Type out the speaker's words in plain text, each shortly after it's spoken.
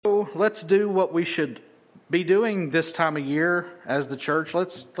let's do what we should be doing this time of year as the church.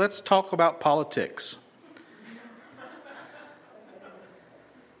 Let's talk about politics.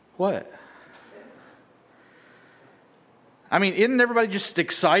 What? I mean, isn't everybody just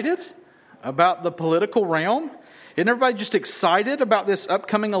excited about the political realm? Isn't everybody just excited about this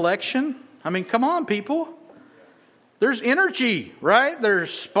upcoming election? I mean, come on, people. There's energy, right?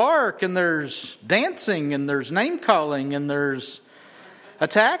 There's spark, and there's dancing, and there's name-calling, and there's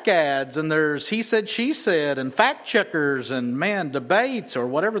attack ads, and there's he said, she said, and fact checkers, and debates, or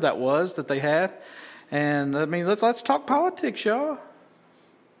whatever that was that they had. And I mean, let's talk politics, y'all.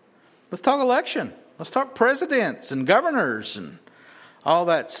 Let's talk election. Let's talk presidents and governors and all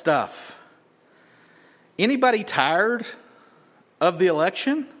that stuff. Anybody tired of the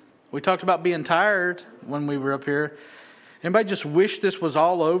election? We talked about being tired when we were up here. Anybody just wish this was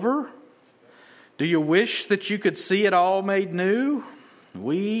all over? Do you wish that you could see it all made new?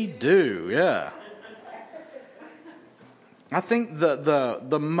 We do, yeah. I think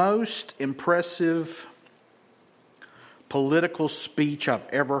the most impressive political speech I've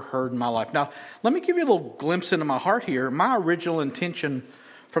ever heard in my life. Now, let me give you a little glimpse into my heart here. My original intention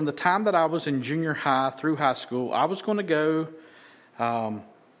from the time that I was in junior high through high school, I was going to go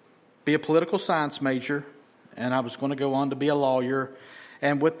be a political science major, and I was going to go on to be a lawyer,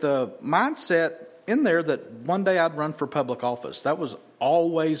 and with the mindset in there that one day I'd run for public office. That was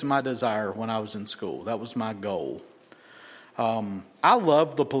always my desire when I was in school. That was my goal. I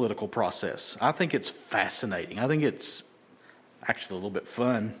love the political process. I think it's fascinating. I think it's actually a little bit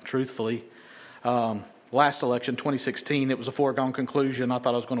fun, truthfully. Last election, 2016, it was a foregone conclusion. I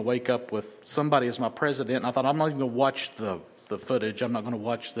thought I was going to wake up with somebody as my president, and I thought, I'm not even going to watch the footage. I'm not going to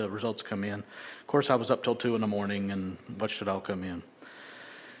watch the results come in. Of course, I was up till 2 a.m. and watched it all come in.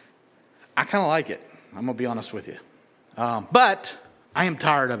 I kind of like it. I'm going to be honest with you. But I am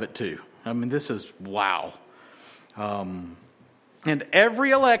tired of it too. I mean, this is wow. And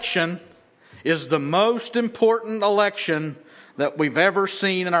every election is the most important election that we've ever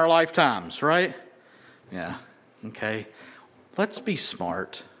seen in our lifetimes, right? Yeah, okay. Let's be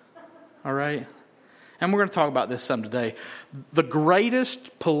smart, all right? And we're going to talk about this some today. The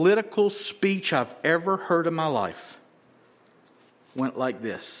greatest political speech I've ever heard in my life went like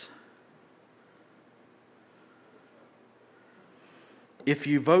this. If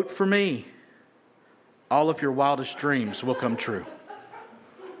you vote for me, all of your wildest dreams will come true.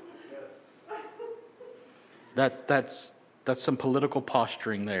 That's some political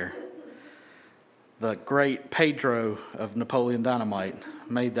posturing there. The great Pedro of Napoleon Dynamite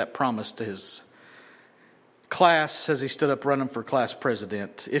made that promise to his class as he stood up running for class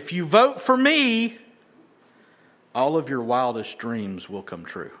president. If you vote for me, all of your wildest dreams will come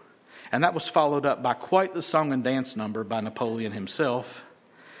true. And that was followed up by quite the song and dance number by Napoleon himself.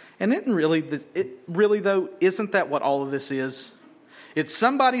 And isn't that what all of this is? It's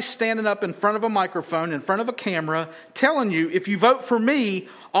somebody standing up in front of a microphone, in front of a camera, telling you, if you vote for me,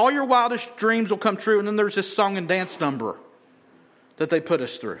 all your wildest dreams will come true. And then there's this song and dance number that they put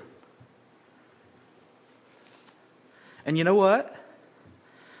us through. And you know what?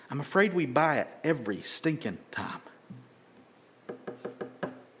 I'm afraid we buy it every stinking time.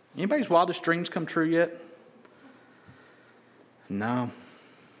 Anybody's wildest dreams come true yet? No.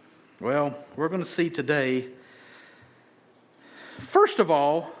 Well, we're going to see today, first of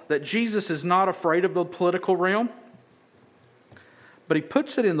all, that Jesus is not afraid of the political realm, but he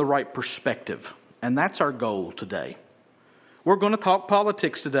puts it in the right perspective. And that's our goal today. We're going to talk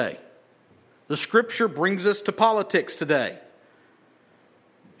politics today. The scripture brings us to politics today.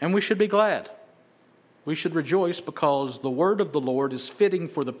 And we should be glad. We should rejoice because the word of the Lord is fitting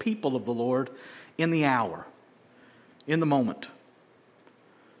for the people of the Lord in the hour, in the moment.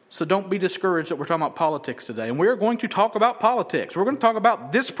 So don't be discouraged that we're talking about politics today. And we're going to talk about politics. We're going to talk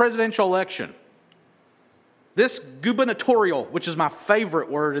about this presidential election. This gubernatorial, which is my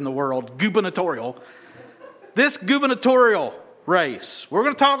favorite word in the world, gubernatorial. This gubernatorial race. We're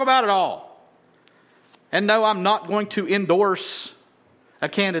going to talk about it all. And no, I'm not going to endorse a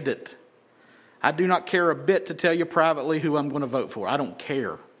candidate. I do not care a bit to tell you privately who I'm going to vote for. I don't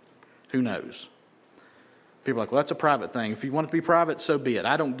care. Who knows? People are like, well, that's a private thing. If you want it to be private, so be it.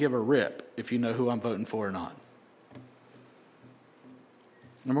 I don't give a rip if you know who I'm voting for or not.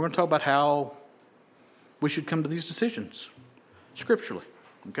 And we're going to talk about how we should come to these decisions scripturally.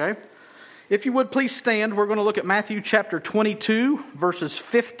 Okay? If you would please stand, we're going to look at Matthew chapter 22, verses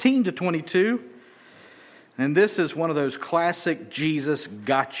 15 to 22. And this is one of those classic Jesus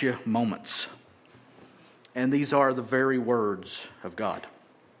gotcha moments. And these are the very words of God.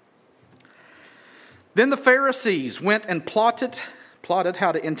 Then the Pharisees went and plotted plotted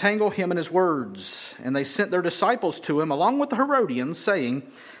how to entangle him in his words. And they sent their disciples to him, along with the Herodians, saying,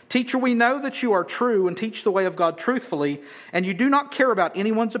 "Teacher, we know that you are true and teach the way of God truthfully, and you do not care about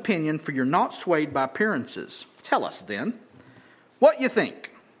anyone's opinion, for you're not swayed by appearances. Tell us then, what you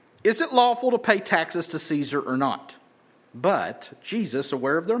think. Is it lawful to pay taxes to Caesar or not?" But Jesus,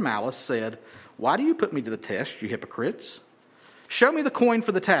 aware of their malice, said, "Why do you put me to the test, you hypocrites? Show me the coin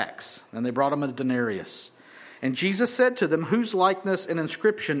for the tax." And they brought him a denarius. And Jesus said to them, "Whose likeness and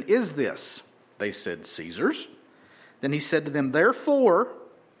inscription is this?" They said, "Caesar's." Then he said to them, "Therefore,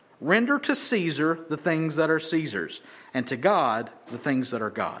 render to Caesar the things that are Caesar's, and to God the things that are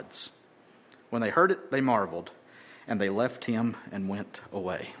God's." When they heard it, they marveled, and they left him and went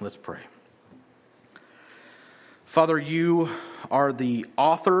away. Let's pray. Father, you are the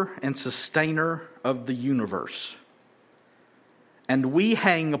author and sustainer of the universe, and we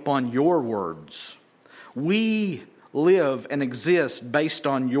hang upon your words. We live and exist based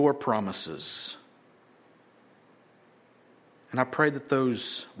on your promises. And I pray that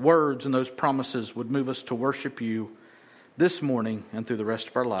those words and those promises would move us to worship you this morning and through the rest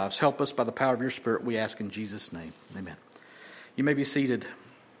of our lives. Help us by the power of your Spirit, we ask in Jesus' name. Amen. You may be seated.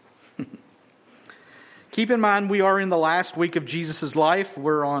 Keep in mind, we are in the last week of Jesus' life.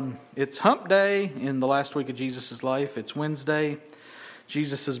 It's hump day in the last week of Jesus' life. It's Wednesday.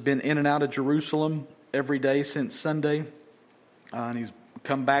 Jesus has been in and out of Jerusalem every day since Sunday. And he's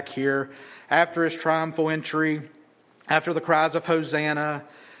come back here after his triumphal entry, after the cries of Hosanna,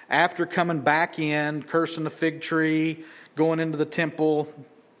 after coming back in, cursing the fig tree, going into the temple,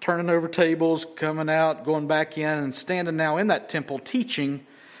 turning over tables, coming out, going back in, and standing now in that temple teaching.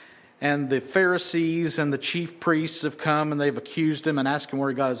 And the Pharisees and the chief priests have come and they've accused him and asked him where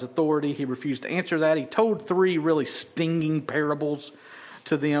he got his authority. He refused to answer that. He told 3 really stinging parables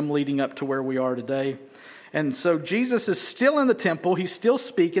to them leading up to where we are today. And so Jesus is still in the temple. He's still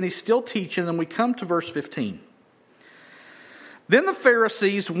speaking. He's still teaching. And we come to verse 15. Then the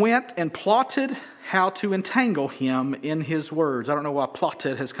Pharisees went and plotted how to entangle him in his words. I don't know why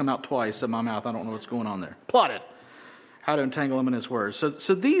plotted has come out twice in my mouth. I don't know what's going on there. Plotted. How to entangle him in his words. So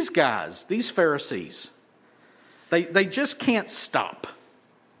these guys, these Pharisees, they just can't stop.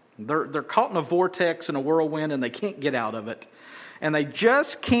 They're caught in a vortex and a whirlwind and they can't get out of it. And they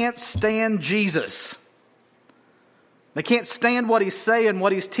just can't stand Jesus. They can't stand what he's saying,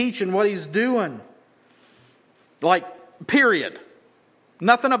 what he's teaching, what he's doing. Like, period.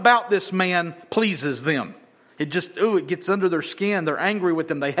 Nothing about this man pleases them. It gets under their skin. They're angry with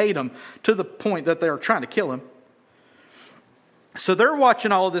him. They hate him to the point that they are trying to kill him. So they're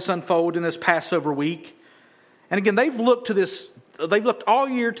watching all of this unfold in this Passover week. And again, they've looked all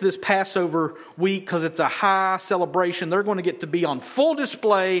year to this Passover week because it's a high celebration. They're going to get to be on full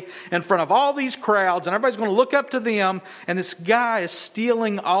display in front of all these crowds, and everybody's going to look up to them, and this guy is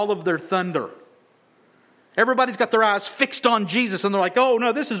stealing all of their thunder. Everybody's got their eyes fixed on Jesus, and they're like, oh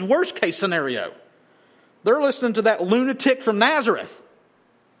no, this is worst case scenario. They're listening to that lunatic from Nazareth,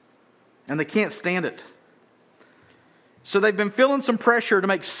 and they can't stand it. So they've been feeling some pressure to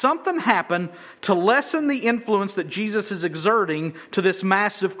make something happen to lessen the influence that Jesus is exerting to this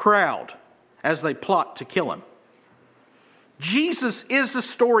massive crowd as they plot to kill him. Jesus is the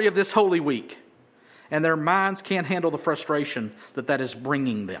story of this Holy Week, and their minds can't handle the frustration that is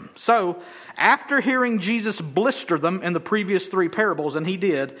bringing them. So, after hearing Jesus blister them in the previous 3 parables, and he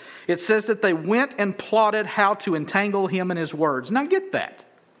did, it says that they went and plotted how to entangle him in his words. Now get that.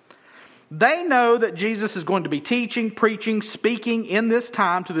 They know that Jesus is going to be teaching, preaching, speaking in this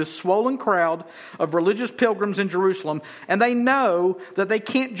time to this swollen crowd of religious pilgrims in Jerusalem. And they know that they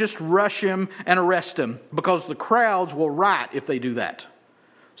can't just rush him and arrest him because the crowds will riot if they do that,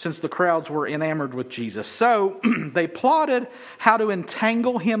 since the crowds were enamored with Jesus. So they plotted how to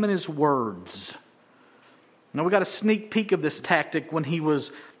entangle him in his words. Now we got a sneak peek of this tactic when he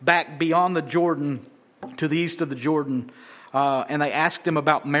was back beyond the Jordan, to the east of the Jordan, and they asked him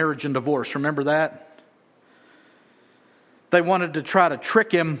about marriage and divorce. Remember that? They wanted to try to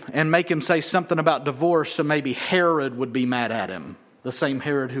trick him and make him say something about divorce so maybe Herod would be mad at him. The same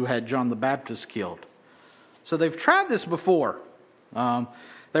Herod who had John the Baptist killed. So they've tried this before.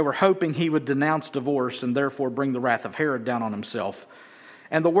 They were hoping he would denounce divorce and therefore bring the wrath of Herod down on himself.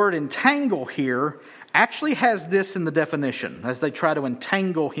 And the word entangle here actually has this in the definition as they try to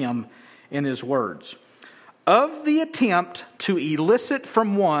entangle him in his words. Of the attempt to elicit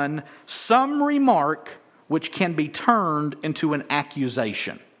from one some remark which can be turned into an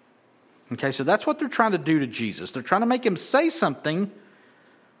accusation. Okay, so that's what they're trying to do to Jesus. They're trying to make him say something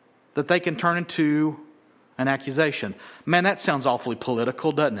that they can turn into an accusation. Man, that sounds awfully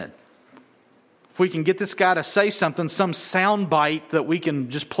political, doesn't it? If we can get this guy to say something, some sound bite that we can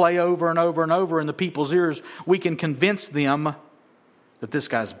just play over and over and over in the people's ears, we can convince them that this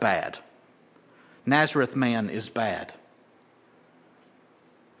guy's bad. Nazareth man is bad.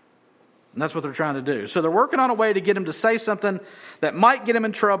 And that's what they're trying to do. So they're working on a way to get him to say something that might get him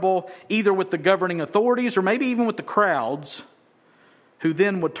in trouble, either with the governing authorities or maybe even with the crowds, who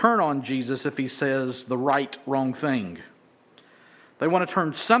then would turn on Jesus if he says the wrong thing. They want to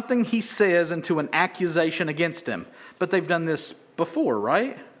turn something he says into an accusation against him. But they've done this before,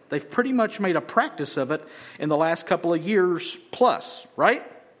 right? They've pretty much made a practice of it in the last couple of years plus, right?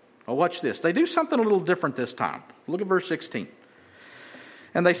 Well, watch this. They do something a little different this time. Look at verse 16.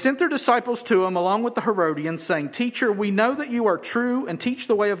 And they sent their disciples to him along with the Herodians, saying, Teacher, we know that you are true and teach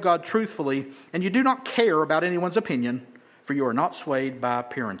the way of God truthfully, and you do not care about anyone's opinion, for you are not swayed by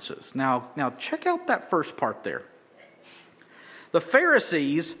appearances. Now check out that first part there. The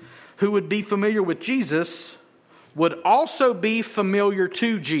Pharisees, who would be familiar with Jesus, would also be familiar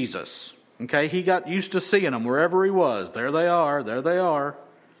to Jesus. Okay, he got used to seeing them wherever he was. There they are, there they are.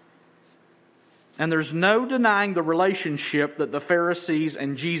 And there's no denying the relationship that the Pharisees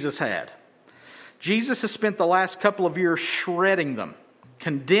and Jesus had. Jesus has spent the last couple of years shredding them,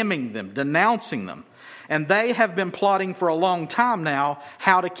 condemning them, denouncing them. And they have been plotting for a long time now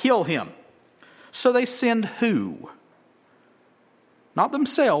how to kill him. So they send who? Not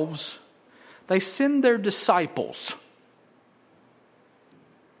themselves. They send their disciples.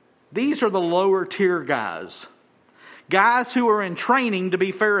 These are the lower tier guys. Guys who are in training to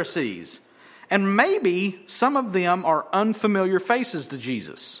be Pharisees. And maybe some of them are unfamiliar faces to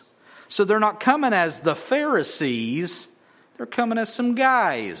Jesus. So they're not coming as the Pharisees. They're coming as some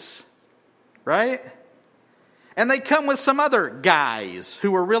guys. Right? And they come with some other guys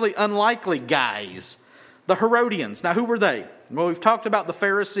who are really unlikely guys. The Herodians. Now, who were they? Well, we've talked about the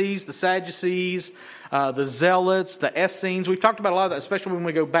Pharisees, the Sadducees, the Zealots, the Essenes. We've talked about a lot of that, especially when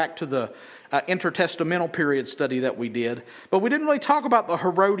we go back to the intertestamental period study that we did. But we didn't really talk about the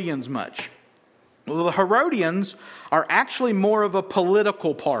Herodians much. Well, the Herodians are actually more of a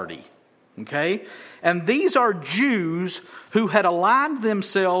political party. Okay? And these are Jews who had aligned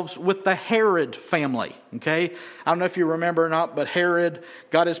themselves with the Herod family. Okay? I don't know if you remember or not, but Herod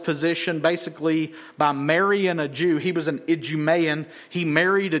got his position basically by marrying a Jew. He was an Idumean. He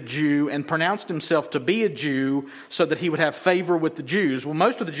married a Jew and pronounced himself to be a Jew so that he would have favor with the Jews. Well,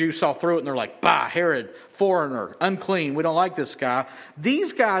 most of the Jews saw through it and they're like, bah, Herod, foreigner, unclean, we don't like this guy.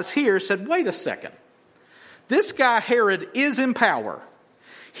 These guys here said, wait a second. This guy Herod is in power.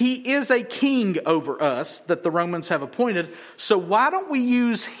 He is a king over us that the Romans have appointed. So why don't we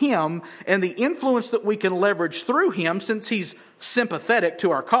use him and the influence that we can leverage through him, since he's sympathetic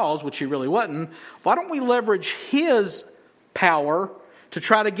to our cause, which he really wasn't, why don't we leverage his power to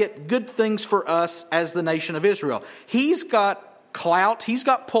try to get good things for us as the nation of Israel? He's got clout, he's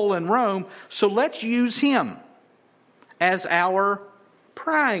got pull in Rome, so let's use him as our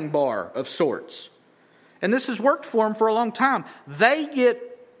prying bar of sorts. And this has worked for them for a long time. They get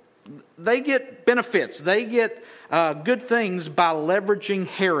benefits. They get good things by leveraging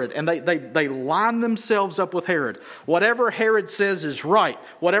Herod. And they line themselves up with Herod. Whatever Herod says is right.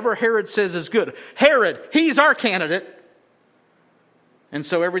 Whatever Herod says is good. Herod, he's our candidate. And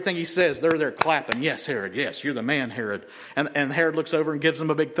so everything he says, they're there clapping. Yes, Herod. Yes, you're the man, Herod. And Herod looks over and gives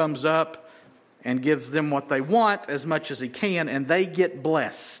them a big thumbs up and gives them what they want as much as he can. And they get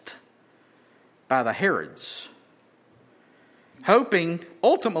blessed by the Herods, hoping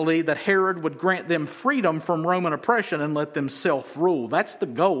ultimately that Herod would grant them freedom from Roman oppression and let them self-rule. That's the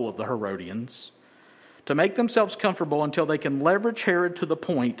goal of the Herodians, to make themselves comfortable until they can leverage Herod to the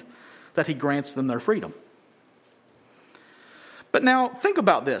point that he grants them their freedom. But now think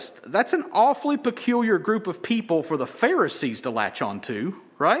about this. That's an awfully peculiar group of people for the Pharisees to latch on to,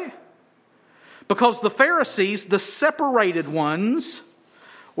 right? Because the Pharisees, the separated ones,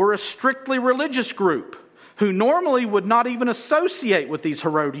 were a strictly religious group who normally would not even associate with these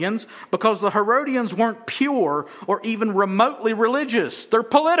Herodians because the Herodians weren't pure or even remotely religious. They're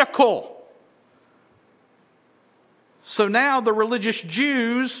political. So now the religious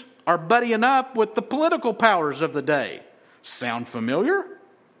Jews are buddying up with the political powers of the day. Sound familiar?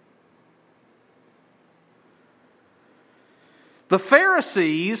 The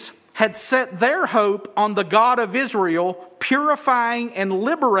Pharisees had set their hope on the God of Israel, purifying and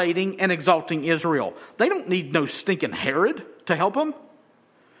liberating and exalting Israel. They don't need no stinking Herod to help them.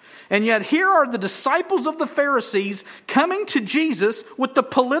 And yet here are the disciples of the Pharisees coming to Jesus with the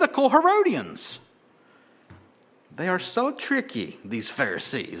political Herodians. They are so tricky, these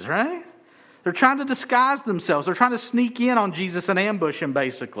Pharisees, right? They're trying to disguise themselves. They're trying to sneak in on Jesus and ambush him,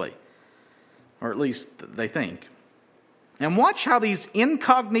 basically. Or at least they think. And watch how these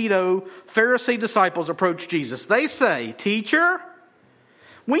incognito Pharisee disciples approach Jesus. They say, "Teacher,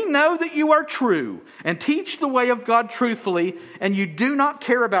 we know that you are true and teach the way of God truthfully, and you do not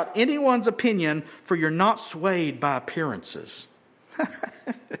care about anyone's opinion, for you're not swayed by appearances."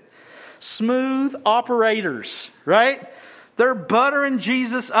 Smooth operators, right? They're buttering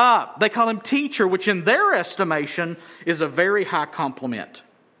Jesus up. They call him teacher, which in their estimation is a very high compliment.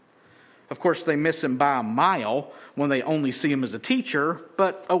 Of course, they miss him by a mile when they only see him as a teacher,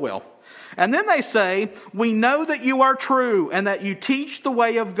 but oh well. And then they say, "We know that you are true and that you teach the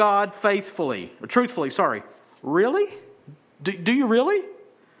way of God truthfully. Really? Do you really?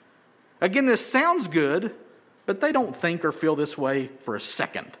 Again, this sounds good, but they don't think or feel this way for a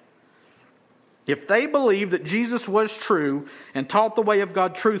second. If they believed that Jesus was true and taught the way of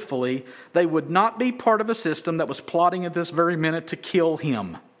God truthfully, they would not be part of a system that was plotting at this very minute to kill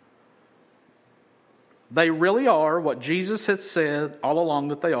him. They really are what Jesus has said all along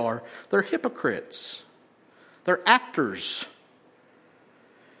that they are. They're hypocrites. They're actors.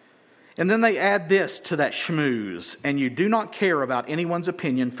 And then they add this to that schmooze. "And you do not care about anyone's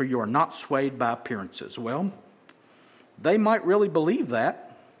opinion, for you are not swayed by appearances." Well, they might really believe that.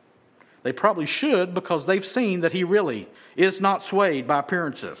 They probably should, because they've seen that he really is not swayed by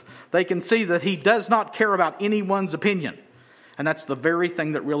appearances. They can see that he does not care about anyone's opinion. And that's the very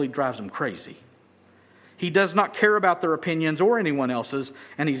thing that really drives them crazy. He does not care about their opinions or anyone else's,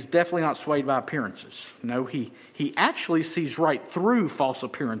 and he's definitely not swayed by appearances. No, he actually sees right through false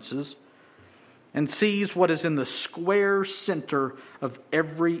appearances and sees what is in the square center of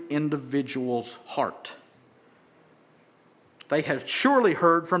every individual's heart. They had surely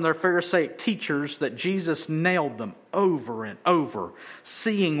heard from their Pharisaic teachers that Jesus nailed them over and over,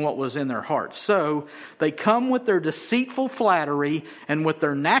 seeing what was in their hearts. So they come with their deceitful flattery and with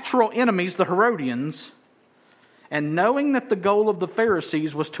their natural enemies, the Herodians. And knowing that the goal of the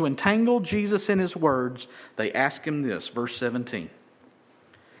Pharisees was to entangle Jesus in his words, they ask him this, verse 17.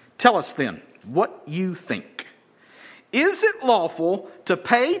 "Tell us then what you think. Is it lawful to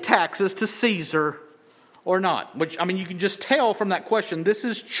pay taxes to Caesar or not?" Which, you can just tell from that question, this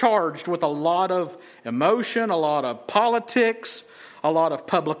is charged with a lot of emotion, a lot of politics, a lot of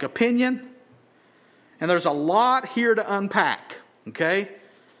public opinion. And there's a lot here to unpack, okay?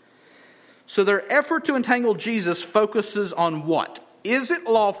 So their effort to entangle Jesus focuses on what? Is it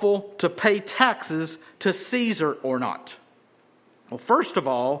lawful to pay taxes to Caesar or not? Well, first of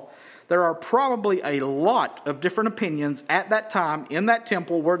all, there are probably a lot of different opinions at that time in that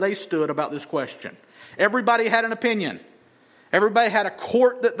temple where they stood about this question. Everybody had an opinion. Everybody had a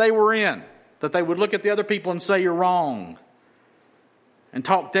court that they were in, that they would look at the other people and say, "You're wrong," and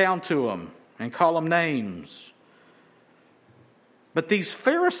talk down to them and call them names. But these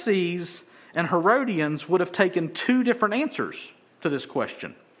Pharisees and Herodians would have taken two different answers to this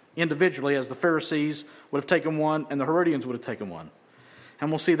question individually, as the Pharisees would have taken one and the Herodians would have taken one. And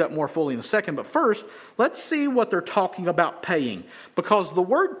we'll see that more fully in a second. But first, let's see what they're talking about paying. Because the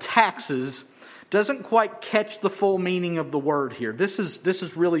word taxes doesn't quite catch the full meaning of the word here. This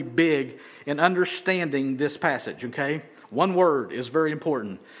is really big in understanding this passage, okay? One word is very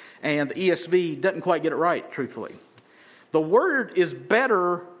important. And the ESV doesn't quite get it right, truthfully. The word is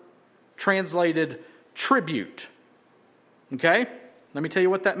better translated tribute. Okay? Let me tell you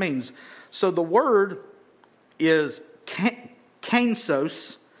what that means. So the word is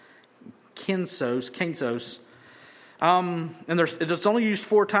kensos. And it's only used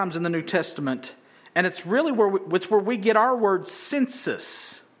 4 times in the New Testament. And it's really where we get our word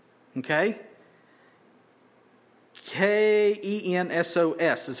census. Okay? Kensos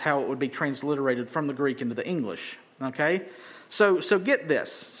is how it would be transliterated from the Greek into the English. Okay? So get this.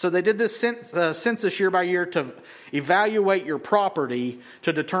 So they did this census year by year to evaluate your property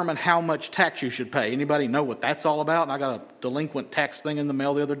to determine how much tax you should pay. Anybody know what that's all about? And I got a delinquent tax thing in the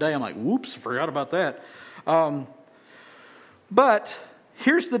mail the other day. I'm like, whoops, I forgot about that. But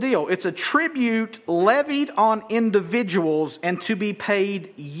here's the deal. It's a tribute levied on individuals and to be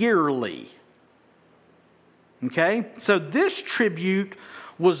paid yearly. Okay? So this tribute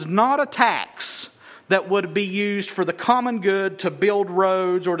was not a tax that would be used for the common good to build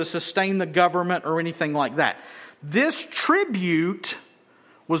roads or to sustain the government or anything like that. This tribute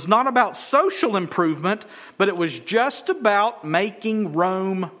was not about social improvement, but it was just about making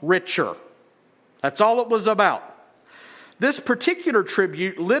Rome richer. That's all it was about. This particular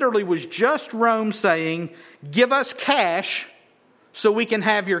tribute literally was just Rome saying, "Give us cash so we can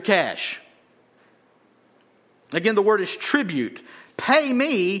have your cash." Again, the word is tribute. Pay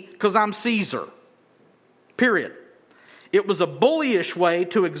me because I'm Caesar. Period. It was a bullyish way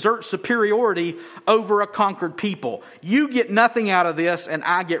to exert superiority over a conquered people. You get nothing out of this and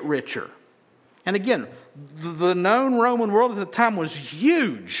I get richer. And again, the known Roman world at the time was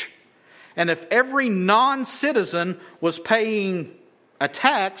huge. And if every non-citizen was paying a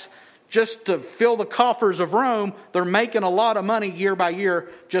tax just to fill the coffers of Rome, they're making a lot of money year by year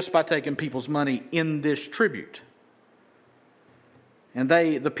just by taking people's money in this tribute. And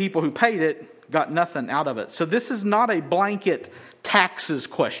the people who paid it, got nothing out of it. So this is not a blanket taxes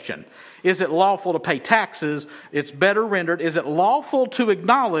question. Is it lawful to pay taxes? It's better rendered, is it lawful to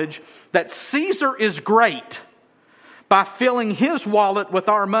acknowledge that Caesar is great by filling his wallet with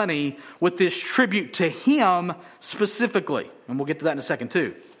our money with this tribute to him specifically? And we'll get to that in a second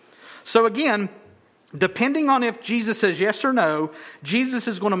too. So again, depending on if Jesus says yes or no, Jesus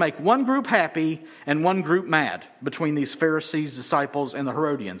is going to make one group happy and one group mad between these Pharisees, disciples, and the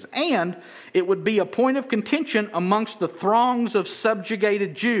Herodians. And it would be a point of contention amongst the throngs of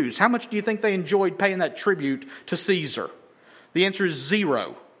subjugated Jews. How much do you think they enjoyed paying that tribute to Caesar? The answer is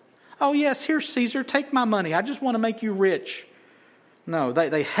 0. Oh yes, here's Caesar, take my money. I just want to make you rich. No,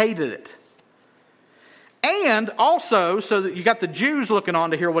 they hated it. And also, so that you got the Jews looking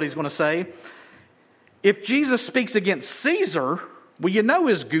on to hear what he's going to say, if Jesus speaks against Caesar, well, you know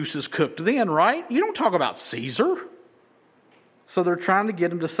his goose is cooked then, right? You don't talk about Caesar. So they're trying to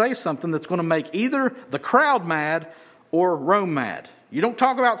get him to say something that's going to make either the crowd mad or Rome mad. You don't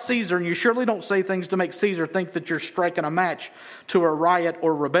talk about Caesar, and you surely don't say things to make Caesar think that you're striking a match to a riot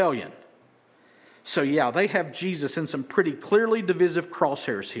or rebellion. So yeah, they have Jesus in some pretty clearly divisive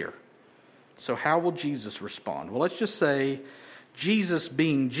crosshairs here. So how will Jesus respond? Well, let's just say Jesus,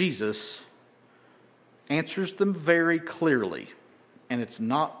 being Jesus, answers them very clearly, and it's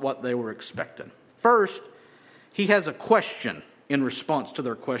not what they were expecting. First, he has a question in response to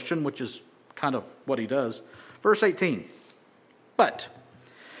their question, which is kind of what he does. Verse 18, but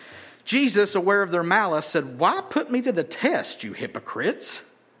Jesus, aware of their malice, said, "Why put me to the test, you hypocrites?"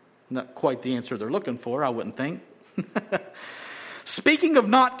 Not quite the answer they're looking for, I wouldn't think. Speaking of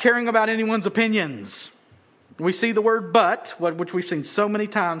not caring about anyone's opinions, we see the word but, which we've seen so many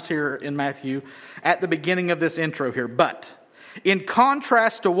times here in Matthew, at the beginning of this intro here. But, in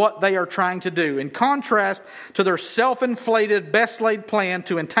contrast to what they are trying to do, in contrast to their self-inflated, best-laid plan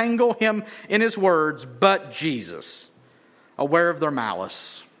to entangle him in his words, but Jesus, aware of their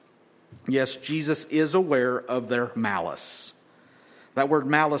malice. Yes, Jesus is aware of their malice. That word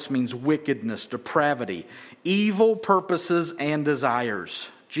malice means wickedness, depravity, evil purposes and desires.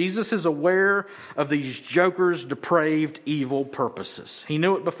 Jesus is aware of these jokers' depraved, evil purposes. He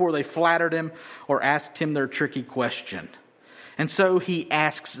knew it before they flattered him or asked him their tricky question. And so he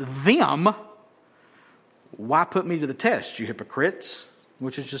asks them, "Why put me to the test, you hypocrites?"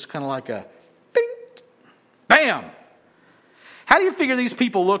 Which is just kind of like a bing, bam. How do you figure these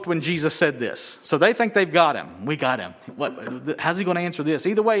people looked when Jesus said this? So they think they've got him. We got him. How's he going to answer this?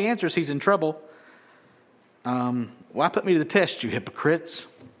 Either way he answers, he's in trouble. Why put me to the test, you hypocrites?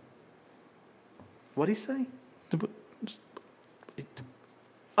 What'd he say?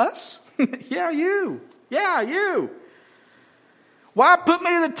 Us? Yeah, you. Yeah, you. Why put me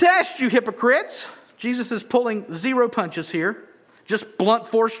to the test, you hypocrites? Jesus is pulling 0 punches here. Just blunt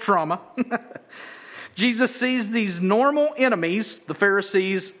force trauma. Jesus sees these normal enemies, the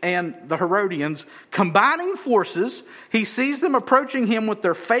Pharisees and the Herodians, combining forces. He sees them approaching him with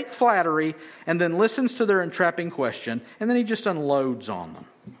their fake flattery and then listens to their entrapping question. And then he just unloads on them.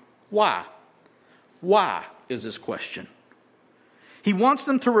 Why? Why is this question? He wants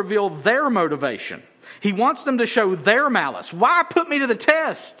them to reveal their motivation. He wants them to show their malice. Why put me to the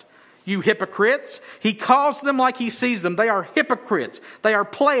test, you hypocrites? He calls them like he sees them. They are hypocrites. They are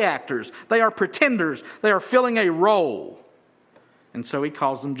play actors. They are pretenders. They are filling a role. And so he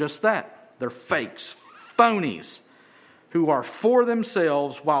calls them just that. They're fakes, phonies, who are for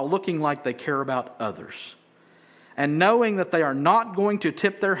themselves while looking like they care about others. And knowing that they are not going to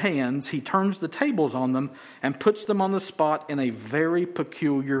tip their hands, he turns the tables on them and puts them on the spot in a very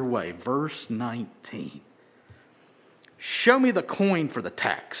peculiar way. Verse 19. "Show me the coin for the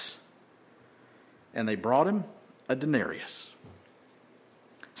tax." And they brought him a denarius.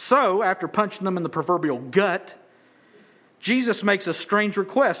 So, after punching them in the proverbial gut, Jesus makes a strange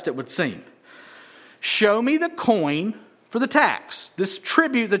request, it would seem. Show me the coin for the tax. This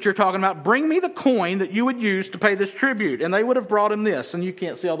tribute that you're talking about, bring me the coin that you would use to pay this tribute. And they would have brought him this. And you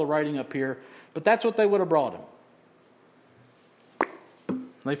can't see all the writing up here, but that's what they would have brought him.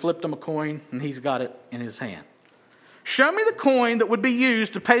 They flipped him a coin, and he's got it in his hand. Show me the coin that would be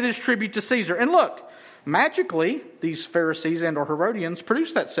used to pay this tribute to Caesar. And look, magically, these Pharisees and or Herodians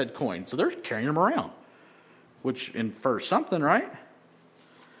produced that said coin. So they're carrying them around. which infers something, right?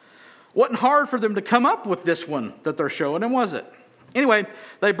 Wasn't hard for them to come up with this one that they're showing him, was it? Anyway,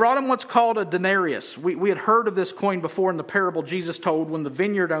 they brought him what's called a denarius. We had heard of this coin before in the parable Jesus told when the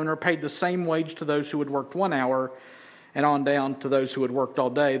vineyard owner paid the same wage to those who had worked 1 hour and on down to those who had worked all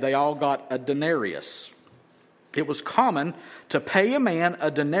day. They all got a denarius. It was common to pay a man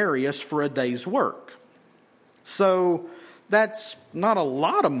a denarius for a day's work. So that's not a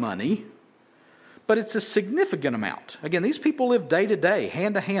lot of money, but it's a significant amount. Again, these people lived day to day,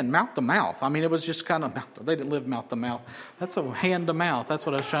 hand to hand, mouth to mouth. I mean, it was just kind of, they didn't live mouth to mouth. That's a hand to mouth. That's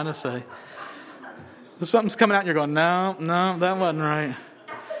what I was trying to say. Something's coming out and you're going, no, that wasn't right.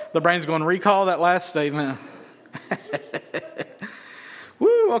 The brain's going, recall that last statement.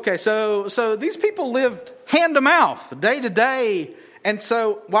 Woo, okay, so these people lived hand to mouth, day to day. And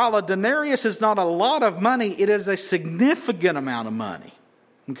so while a denarius is not a lot of money, it is a significant amount of money.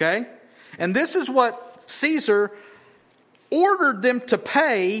 Okay? And this is what Caesar ordered them to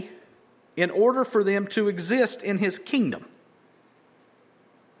pay in order for them to exist in his kingdom.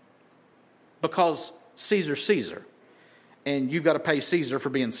 Because Caesar's Caesar. And you've got to pay Caesar for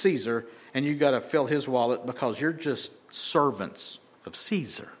being Caesar. And you've got to fill his wallet because you're just servants of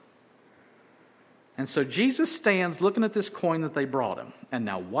Caesar. And so Jesus stands looking at this coin that they brought him. And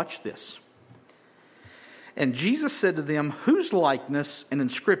now watch this. And Jesus said to them, whose likeness and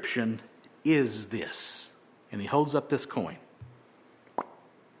inscription is this? And he holds up this coin.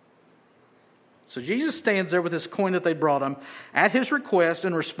 So Jesus stands there with this coin that they brought him at his request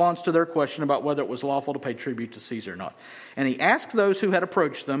in response to their question about whether it was lawful to pay tribute to Caesar or not. And he asked those who had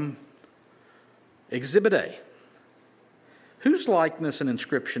approached them, Exhibit A, whose likeness and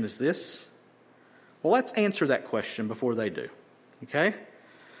inscription is this? Well, let's answer that question before they do. Okay?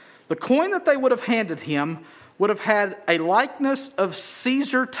 The coin that they would have handed him would have had a likeness of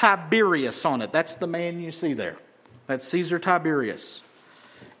Caesar Tiberius on it. That's the man you see there. That's Caesar Tiberius.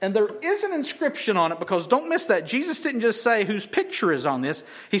 And there is an inscription on it because don't miss that. Jesus didn't just say whose picture is on this.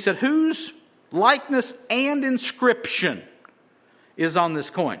 He said whose likeness and inscription is on this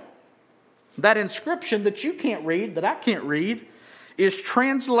coin. That inscription that you can't read, that I can't read, is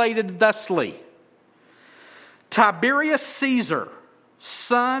translated thusly. Tiberius Caesar,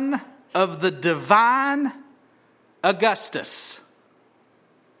 son of the divine Augustus.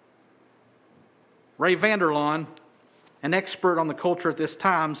 Ray Vander Laan, an expert on the culture at this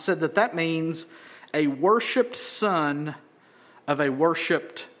time, said that means a worshipped son of a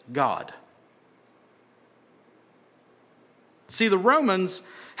worshipped God. See, the Romans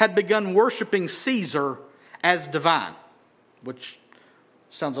had begun worshiping Caesar as divine, which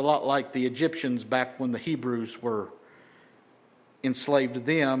sounds a lot like the Egyptians back when the Hebrews were enslaved to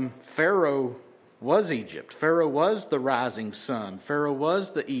them. Pharaoh was Egypt. Pharaoh was the rising sun. Pharaoh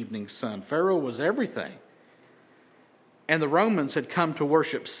was the evening sun. Pharaoh was everything. And the Romans had come to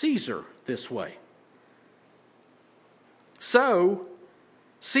worship Caesar this way. So,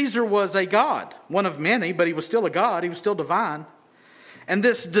 Caesar was a god, one of many, but he was still a god. He was still divine. And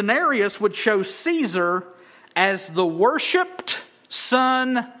this denarius would show Caesar as the worshipped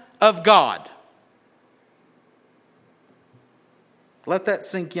Son of God. Let that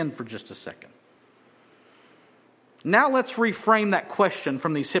sink in for just a second. Now let's reframe that question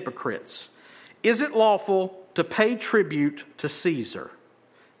from these hypocrites. Is it lawful to pay tribute to Caesar?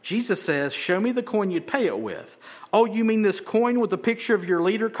 Jesus says, show me the coin you'd pay it with. Oh, you mean this coin with the picture of your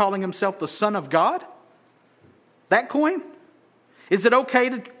leader calling himself the Son of God? That coin? Is it okay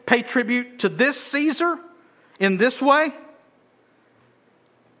to pay tribute to this Caesar in this way?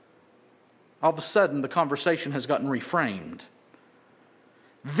 All of a sudden, the conversation has gotten reframed.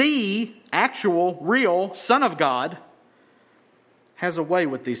 The actual, real Son of God has a way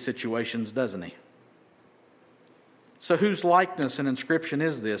with these situations, doesn't he? So whose likeness and inscription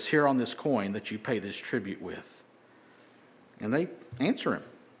is this here on this coin that you pay this tribute with? And they answer him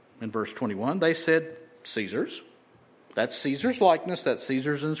in verse 21. They said, Caesar's. That's Caesar's likeness, that's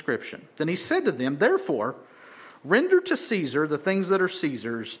Caesar's inscription. Then he said to them, therefore, render to Caesar the things that are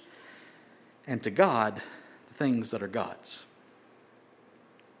Caesar's, and to God the things that are God's.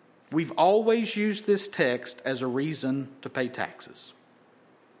 We've always used this text as a reason to pay taxes.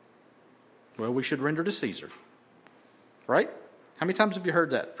 Well, we should render to Caesar. Right? How many times have you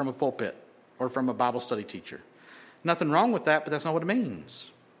heard that from a pulpit or from a Bible study teacher? Nothing wrong with that, but that's not what it means.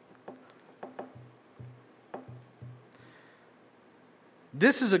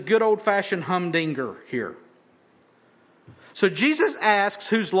 This is a good old-fashioned humdinger here. So Jesus asks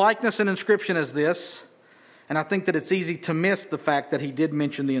whose likeness and inscription is this? And I think that it's easy to miss the fact that he did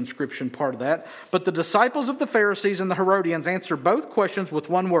mention the inscription part of that. But the disciples of the Pharisees and the Herodians answer both questions with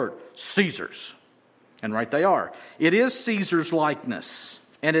one word, Caesar's. And right they are. It is Caesar's likeness,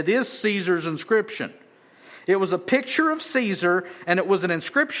 and it is Caesar's inscription. It was a picture of Caesar, and it was an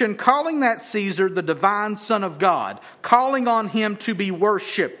inscription calling that Caesar the divine Son of God, calling on him to be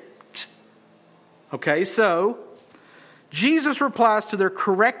worshipped. Okay, so Jesus replies to their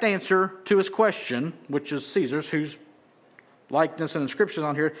correct answer to his question, which is Caesar's, whose likeness and inscription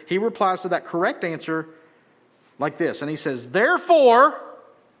on here. He replies to that correct answer like this, and he says, therefore,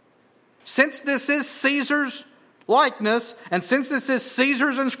 since this is Caesar's likeness, and since this is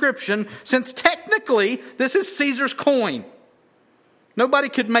Caesar's inscription, since technically this is Caesar's coin. Nobody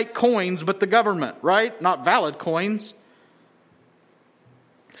could make coins but the government, right? Not valid coins.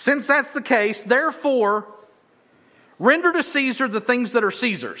 Since that's the case, therefore, render to Caesar the things that are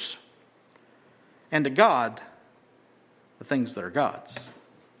Caesar's, and to God the things that are God's.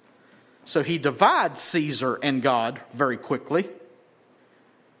 So he divides Caesar and God very quickly.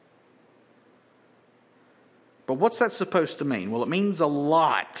 But what's that supposed to mean? Well, it means a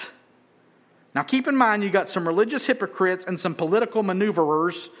lot. Now keep in mind, you got some religious hypocrites and some political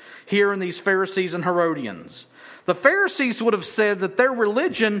maneuverers here in these Pharisees and Herodians. The Pharisees would have said that their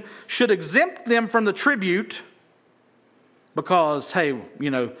religion should exempt them from the tribute because, hey,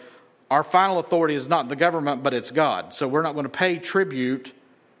 our final authority is not the government, but it's God. So we're not going to pay tribute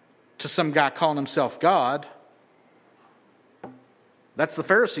to some guy calling himself God. That's the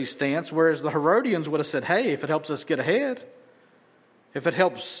Pharisee stance, whereas the Herodians would have said, hey, if it helps us get ahead, if it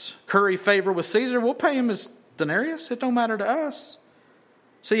helps curry favor with Caesar, we'll pay him his denarius. It don't matter to us.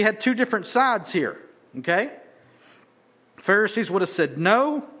 So you had two different sides here, okay? Pharisees would have said,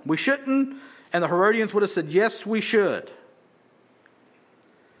 no, we shouldn't, and the Herodians would have said, yes, we should.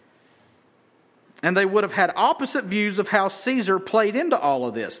 And they would have had opposite views of how Caesar played into all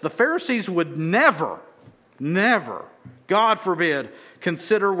of this. The Pharisees would never, God forbid,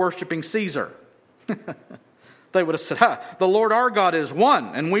 consider worshiping Caesar. They would have said, the Lord our God is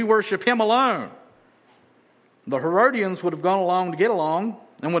one, and we worship him alone. The Herodians would have gone along to get along,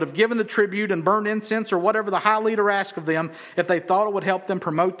 and would have given the tribute and burned incense or whatever the high leader asked of them if they thought it would help them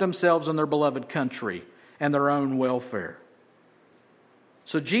promote themselves and their beloved country and their own welfare.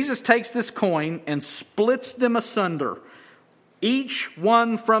 So Jesus takes this coin and splits them asunder, each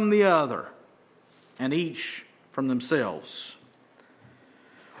one from the other, and each from themselves.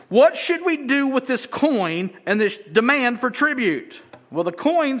 What should we do with this coin and this demand for tribute? Well, the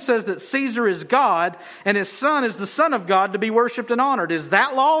coin says that Caesar is God and his son is the Son of God to be worshipped and honored. Is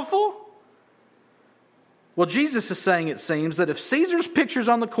that lawful? Well, Jesus is saying, it seems, that if Caesar's picture's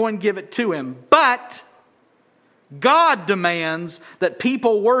on the coin, give it to him. But God demands that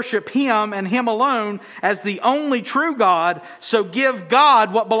people worship him and him alone as the only true God, so give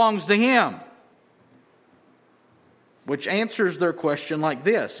God what belongs to him. Which answers their question like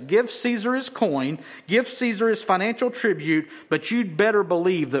this. Give Caesar his coin, give Caesar his financial tribute, but you'd better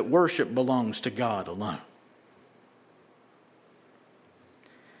believe that worship belongs to God alone.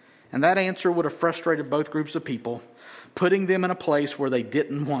 And that answer would have frustrated both groups of people, putting them in a place where they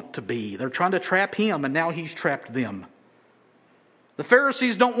didn't want to be. They're trying to trap him, and now he's trapped them. The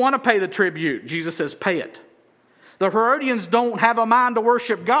Pharisees don't want to pay the tribute. Jesus says, pay it. The Herodians don't have a mind to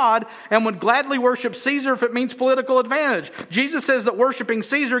worship God and would gladly worship Caesar if it means political advantage. Jesus says that worshiping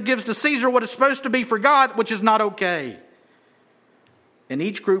Caesar gives to Caesar what is supposed to be for God, which is not okay. And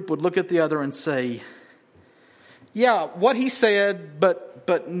each group would look at the other and say, yeah, what he said,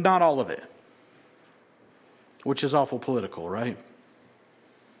 but not all of it. Which is awful political, right?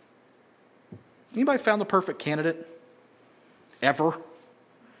 Anybody found the perfect candidate ever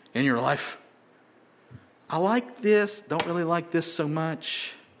in your life? I like this, don't really like this so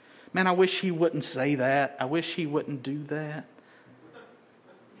much. Man, I wish he wouldn't say that. I wish he wouldn't do that.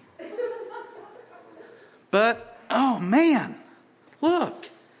 But, oh man, look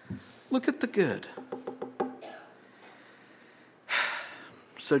at the good.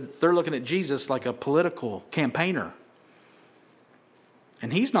 So they're looking at Jesus like a political campaigner.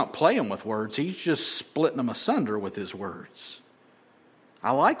 And he's not playing with words, he's just splitting them asunder with his words.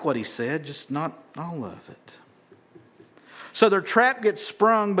 I like what he said, just not all of it. So their trap gets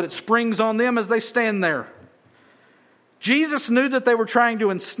sprung, but it springs on them as they stand there. Jesus knew that they were trying to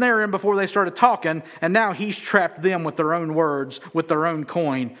ensnare him before they started talking, and now he's trapped them with their own words, with their own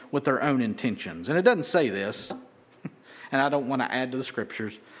coin, with their own intentions. And it doesn't say this, and I don't want to add to the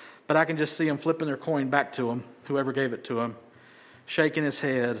scriptures, but I can just see him flipping their coin back to him, whoever gave it to him, shaking his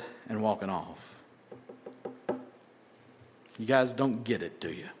head and walking off. You guys don't get it,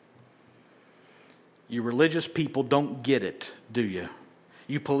 do you? You religious people don't get it, do you?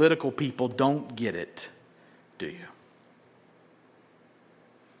 You political people don't get it, do you?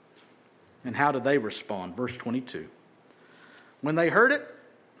 And how did they respond? Verse 22. When they heard it,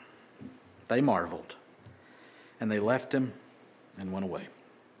 they marveled, and they left him and went away.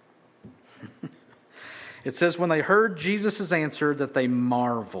 It says when they heard Jesus' answer that they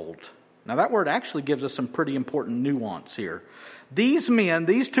marveled. Now that word actually gives us some pretty important nuance here. These men,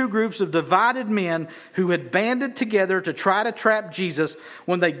 these two groups of divided men who had banded together to try to trap Jesus,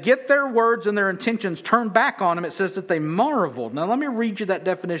 when they get their words and their intentions turned back on him, it says that they marveled. Now let me read you that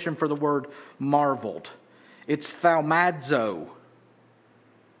definition for the word marveled. It's thaumazo.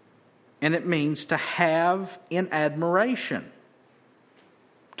 And it means to have in admiration,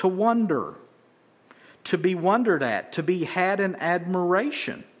 to wonder, to be wondered at, to be had in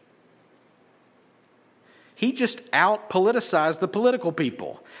admiration. He just out-politicized the political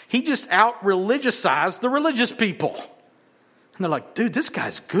people. He just out-religiousized the religious people. And they're like, dude, this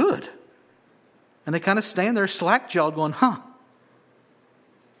guy's good. And they kind of stand there slack-jawed going,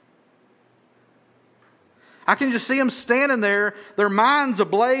 I can just see them standing there, their minds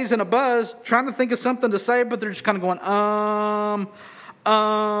ablaze and abuzz, trying to think of something to say, but they're just kind of going,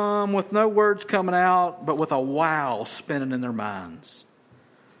 with no words coming out, but with a wow spinning in their minds.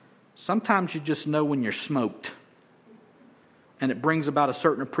 Sometimes you just know when you're smoked. And it brings about a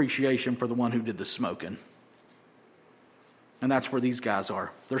certain appreciation for the one who did the smoking. And that's where these guys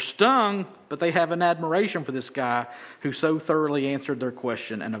are. They're stung, but they have an admiration for this guy who so thoroughly answered their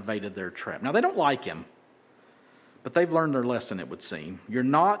question and evaded their trap. Now, they don't like him, but they've learned their lesson, it would seem. You're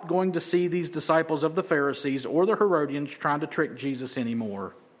not going to see these disciples of the Pharisees or the Herodians trying to trick Jesus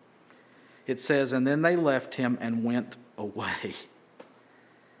anymore. It says, and then they left him and went away.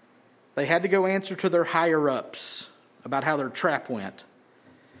 They had to go answer to their higher-ups about how their trap went.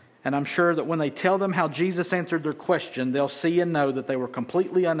 And I'm sure that when they tell them how Jesus answered their question, they'll see and know that they were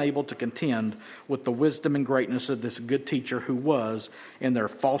completely unable to contend with the wisdom and greatness of this good teacher who was, in their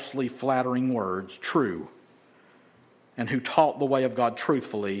falsely flattering words, true, and who taught the way of God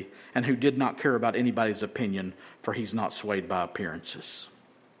truthfully, and who did not care about anybody's opinion, for he's not swayed by appearances.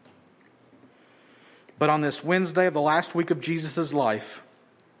 But on this Wednesday of the last week of Jesus' life,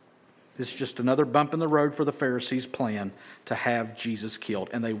 this is just another bump in the road for the Pharisees' plan to have Jesus killed.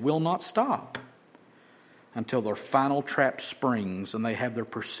 And they will not stop until their final trap springs and they have their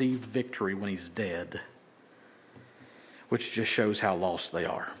perceived victory when he's dead. Which just shows how lost they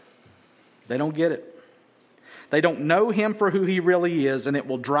are. They don't get it. They don't know him for who he really is, and it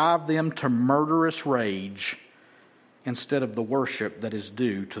will drive them to murderous rage instead of the worship that is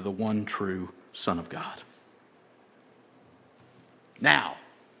due to the one true Son of God. Now,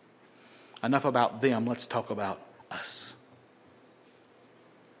 enough about them. Let's talk about us.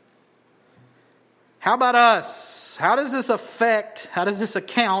 How about us? How does this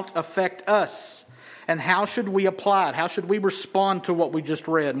account affect us? And how should we apply it? How should we respond to what we just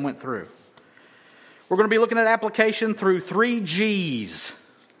read and went through? We're going to be looking at application through 3 G's.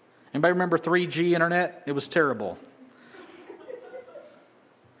 Anybody remember 3G internet? It was terrible.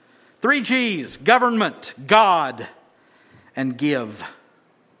 3 G's: government, God, and give.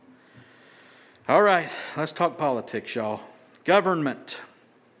 All right, let's talk politics, y'all. Government.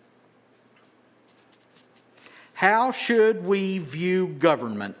 How should we view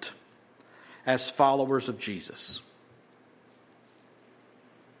government as followers of Jesus?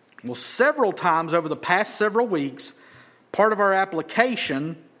 Well, several times over the past several weeks, part of our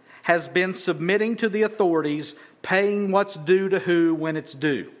application has been submitting to the authorities, paying what's due to who when it's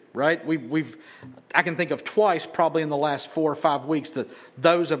due. Right? I can think of twice probably in the last 4 or 5 weeks that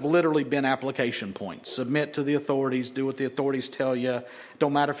those have literally been application points. Submit to the authorities, do what the authorities tell you.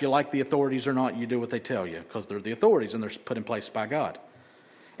 Don't matter if you like the authorities or not, you do what they tell you because they're the authorities and they're put in place by God.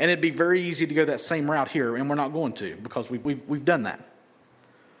 And it'd be very easy to go that same route here, and we're not going to because we've done that.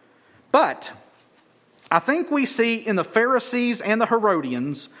 But I think we see in the Pharisees and the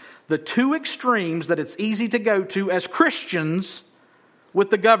Herodians the two extremes that it's easy to go to as Christians with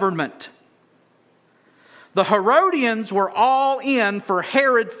the government. The Herodians were all in for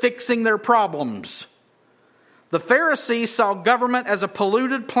Herod fixing their problems. The Pharisees saw government as a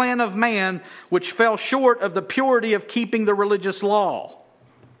polluted plan of man which fell short of the purity of keeping the religious law.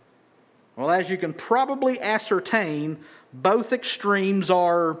 Well, as you can probably ascertain, both extremes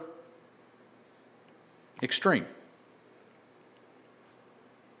are extreme.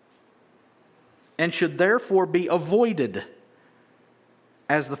 And should therefore be avoided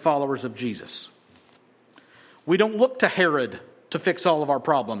as the followers of Jesus. We don't look to Herod to fix all of our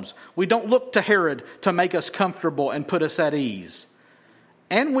problems. We don't look to Herod to make us comfortable and put us at ease.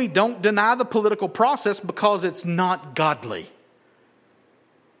 And we don't deny the political process because it's not godly.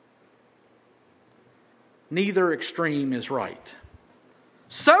 Neither extreme is right.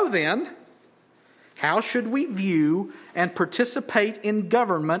 So then, How should we view and participate in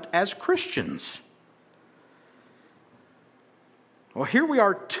government as Christians? Well, here we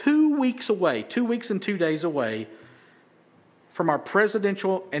are 2 weeks away, 2 weeks and 2 days away from our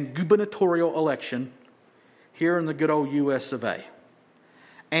presidential and gubernatorial election here in the good old US of A.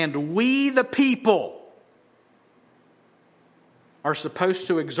 And we, the people, are supposed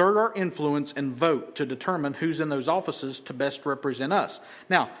to exert our influence and vote to determine who's in those offices to best represent us.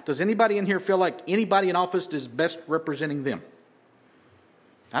 Now, does anybody in here feel like anybody in office is best representing them?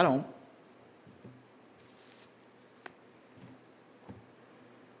 I don't.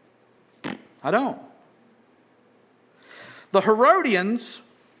 I don't. The Herodians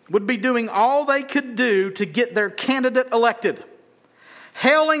would be doing all they could do to get their candidate elected,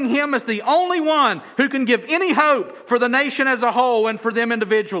 hailing him as the only one who can give any hope for the nation as a whole and for them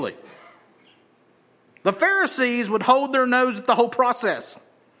individually. The Pharisees would hold their nose at the whole process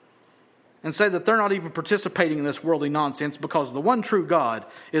and say that they're not even participating in this worldly nonsense because the one true God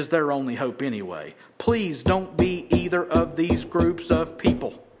is their only hope anyway. Please don't be either of these groups of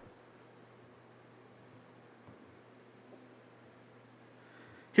people.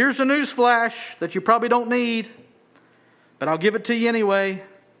 Here's a news flash that you probably don't need, but I'll give it to you anyway.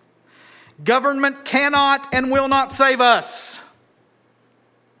 Government cannot and will not save us.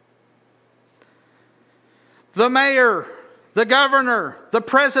 The mayor, the governor, the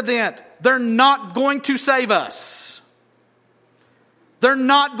president, they're not going to save us. They're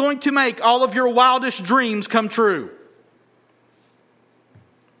not going to make all of your wildest dreams come true.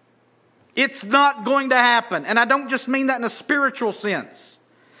 It's not going to happen. And I don't just mean that in a spiritual sense.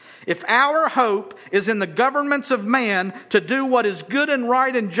 If our hope is in the governments of man to do what is good and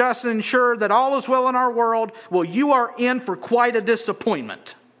right and just and ensure that all is well in our world, well, you are in for quite a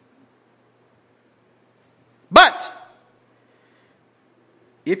disappointment. But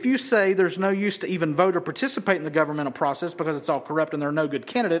if you say there's no use to even vote or participate in the governmental process because it's all corrupt and there are no good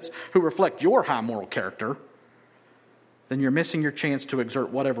candidates who reflect your high moral character, then you're missing your chance to exert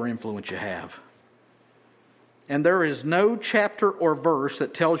whatever influence you have. And there is no chapter or verse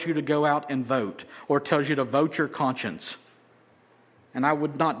that tells you to go out and vote or tells you to vote your conscience. And I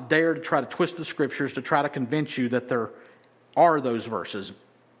would not dare to try to twist the scriptures to try to convince you that there are those verses.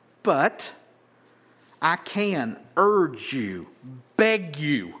 But I can urge you, beg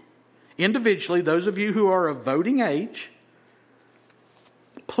you, individually, those of you who are of voting age,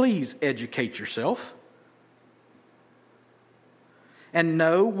 please educate yourself and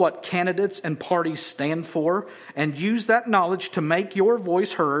know what candidates and parties stand for, and use that knowledge to make your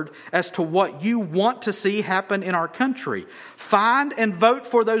voice heard as to what you want to see happen in our country. Find and vote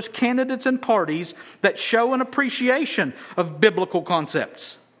for those candidates and parties that show an appreciation of biblical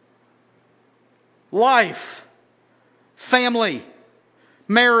concepts. Life, family,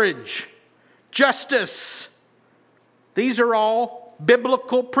 marriage, justice. These are all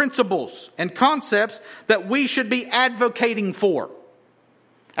biblical principles and concepts that we should be advocating for.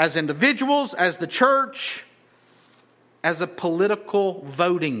 As individuals, as the church, as a political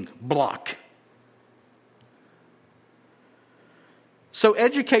voting bloc. So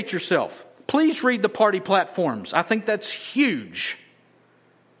educate yourself. Please read the party platforms. I think that's huge.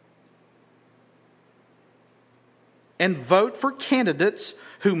 And vote for candidates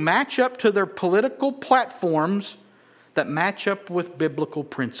who match up to their political platforms that match up with biblical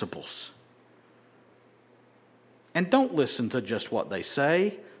principles. And don't listen to just what they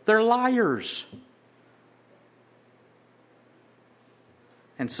say. They're liars.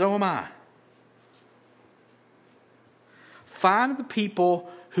 And so am I. Find the people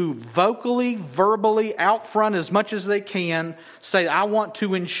who vocally, verbally, out front as much as they can, say, I want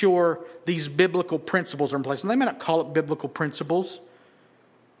to ensure these biblical principles are in place. And they may not call it biblical principles,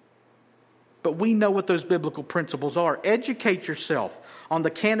 but we know what those biblical principles are. Educate yourself on the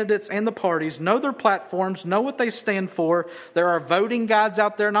candidates and the parties. Know their platforms. Know what they stand for. There are voting guides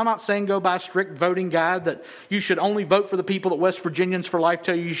out there. And I'm not saying go by a strict voting guide that you should only vote for the people that West Virginians for Life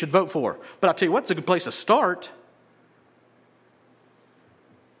tell you should vote for. But I'll tell you what's a good place to start.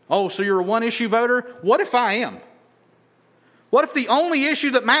 Oh, so you're a one-issue voter? What if I am? What if the only issue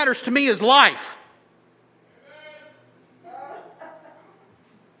that matters to me is life?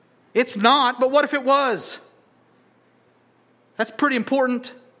 It's not, but what if it was? That's pretty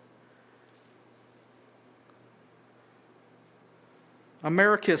important.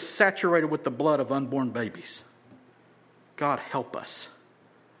 America is saturated with the blood of unborn babies. God help us.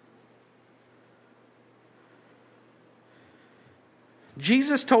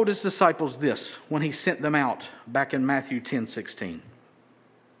 Jesus told his disciples this when he sent them out back in Matthew 10:16.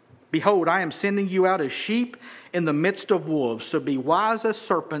 Behold, I am sending you out as sheep in the midst of wolves, so be wise as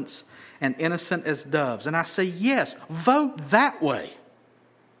serpents and innocent as doves. And I say, yes, vote that way.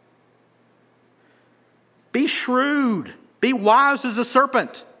 Be shrewd, be wise as a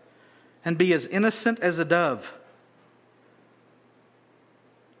serpent, and be as innocent as a dove.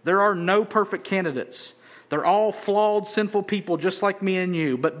 There are no perfect candidates. They're all flawed, sinful people just like me and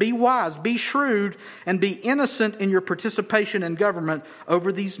you. But be wise, be shrewd, and be innocent in your participation in government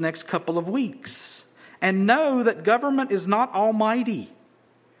over these next couple of weeks. And know that government is not almighty.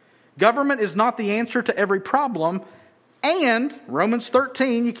 Government is not the answer to every problem. And Romans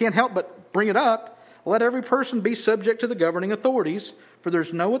 13, you can't help but bring it up. Let every person be subject to the governing authorities, for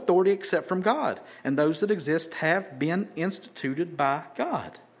there's no authority except from God, and those that exist have been instituted by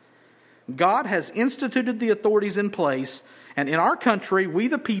God. God has instituted the authorities in place, and in our country, we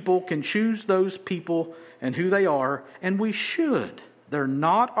the people can choose those people and who they are, and we should. They're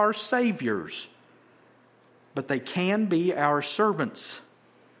not our saviors, but they can be our servants,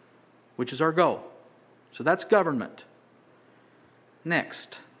 which is our goal. So that's government.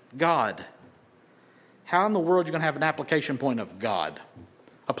 Next, God. How in the world are you going to have an application point of God?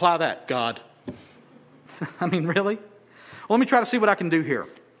 Apply that, God. I mean, really? Well, let me try to see what I can do here.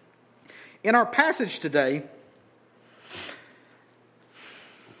 In our passage today,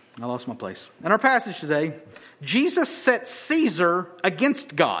 I lost my place. In our passage today, Jesus set Caesar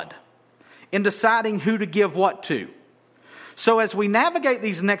against God in deciding who to give what to. So as we navigate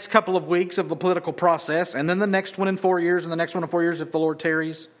these next couple of weeks of the political process, and then the next one in 4 years, and the next one in 4 years if the Lord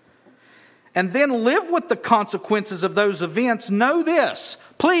tarries, and then live with the consequences of those events, know this.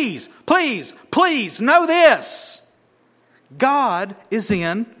 Please, please, please know this. God is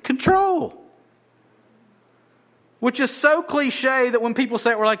in control. Which is so cliche that when people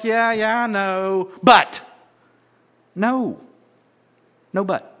say it, we're like, yeah, I know. But. No. No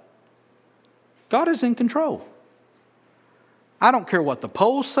but. God is in control. I don't care what the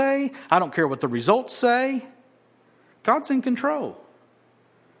polls say. I don't care what the results say. God's in control.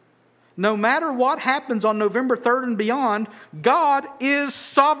 No matter what happens on November 3rd and beyond, God is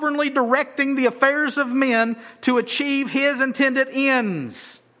sovereignly directing the affairs of men to achieve His intended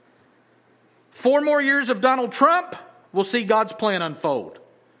ends. 4 more years of Donald Trump, we'll see God's plan unfold.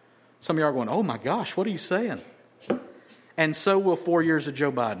 Some of you are going, oh my gosh, what are you saying? And so will 4 years of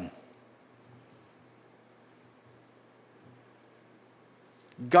Joe Biden.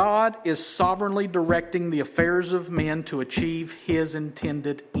 God is sovereignly directing the affairs of men to achieve His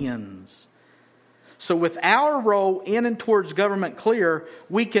intended ends. So with our role in and towards government clear,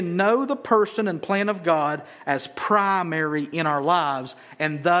 we can know the person and plan of God as primary in our lives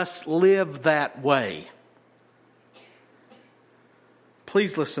and thus live that way.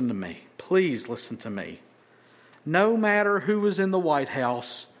 Please listen to me. Please listen to me. No matter who is in the White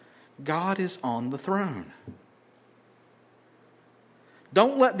House, God is on the throne.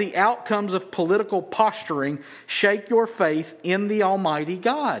 Don't let the outcomes of political posturing shake your faith in the Almighty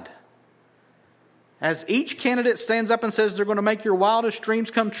God. As each candidate stands up and says they're going to make your wildest dreams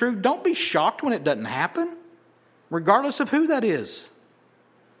come true, don't be shocked when it doesn't happen, regardless of who that is.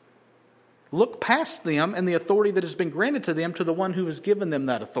 Look past them and the authority that has been granted to them to the one who has given them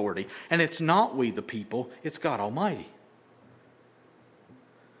that authority. And it's not we the people, it's God Almighty.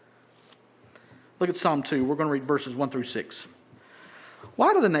 Look at Psalm 2. We're going to read verses 1 through 6.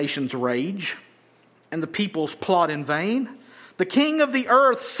 Why do the nations rage and the peoples plot in vain? The kings of the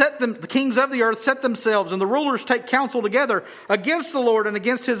earth set themselves, and the rulers take counsel together against the Lord and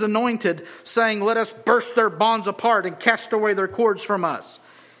against His anointed, saying, let us burst their bonds apart and cast away their cords from us.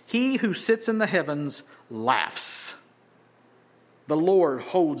 He who sits in the heavens laughs. The Lord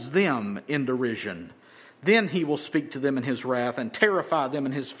holds them in derision. Then He will speak to them in His wrath and terrify them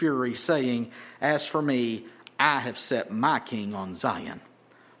in His fury, saying, as for me, I have set my king on Zion,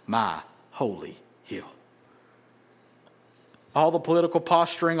 my holy hill. All the political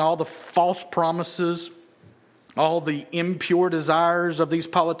posturing, all the false promises, all the impure desires of these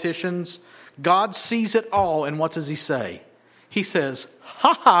politicians, God sees it all, and what does He say? He says,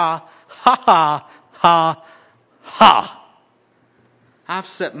 ha ha, ha ha, ha ha. I've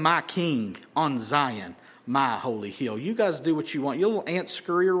set my king on Zion, my holy hill. You guys do what you want. Your little ants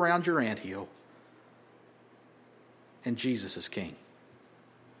scurry around your anthill. And Jesus is king.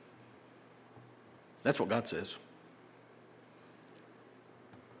 That's what God says.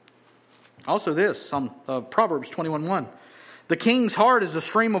 Also this, Proverbs 21:1. The king's heart is a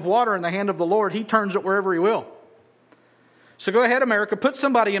stream of water in the hand of the Lord. He turns it wherever He will. So go ahead, America. Put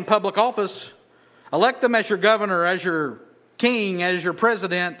somebody in public office. Elect them as your governor, as your king, as your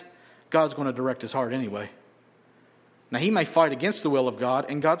president. God's going to direct his heart anyway. Now, he may fight against the will of God,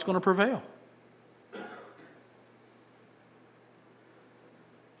 and God's going to prevail.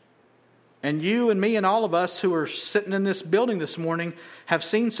 And you and me and all of us who are sitting in this building this morning have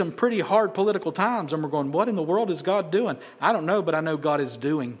seen some pretty hard political times, and we're going, what in the world is God doing? I don't know, but I know God is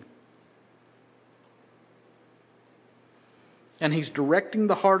doing. And He's directing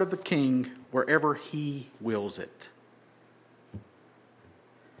the heart of the king wherever He wills it.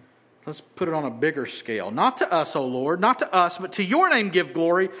 Let's put it on a bigger scale. Not to us, O Lord, not to us, but to your name give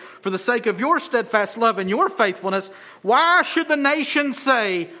glory for the sake of your steadfast love and your faithfulness. Why should the nations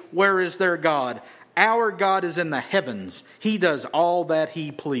say, where is their God? Our God is in the heavens. He does all that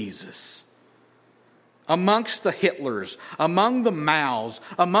He pleases. Amongst the Hitlers, among the Maos,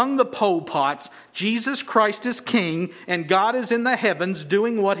 among the Pol Pots, Jesus Christ is King, and God is in the heavens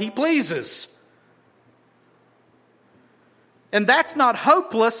doing what He pleases. And that's not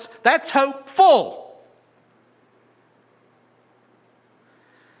hopeless, that's hopeful.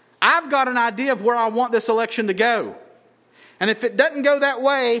 I've got an idea of where I want this election to go. And if it doesn't go that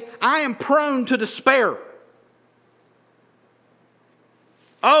way, I am prone to despair.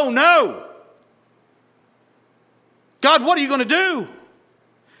 Oh no! God, what are you going to do?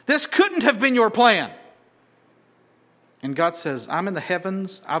 This couldn't have been your plan. And God says, I'm in the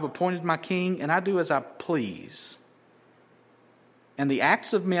heavens, I've appointed my king, and I do as I please. And the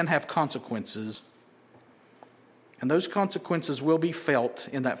acts of men have consequences. And those consequences will be felt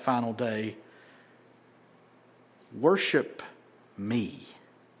in that final day. Worship me.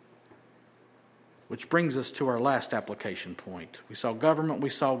 Which brings us to our last application point. We saw government,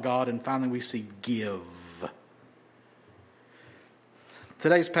 we saw God, and finally we see give.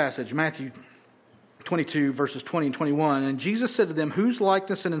 Today's passage, Matthew 22, verses 20 and 21. And Jesus said to them, whose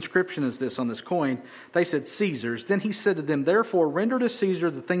likeness and inscription is this on this coin? They said, Caesar's. Then he said to them, therefore render to Caesar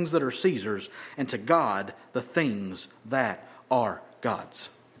the things that are Caesar's, and to God the things that are God's.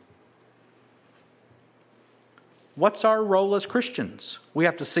 What's our role as Christians? We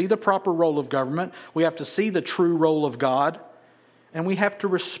have to see the proper role of government. We have to see the true role of God. And we have to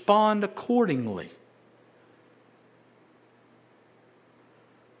respond accordingly.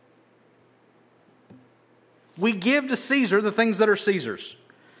 We give to Caesar the things that are Caesar's.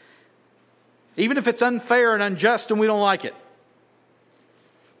 Even if it's unfair and unjust and we don't like it.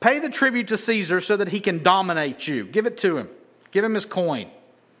 Pay the tribute to Caesar so that he can dominate you. Give it to him. Give him his coin.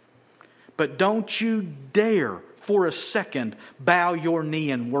 But don't you dare for a second bow your knee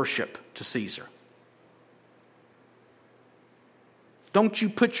in worship to Caesar. Don't you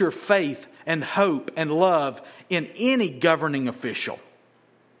put your faith and hope and love in any governing official.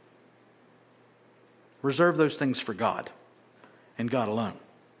 Reserve those things for God and God alone.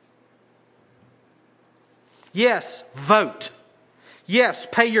 Yes, vote. Yes,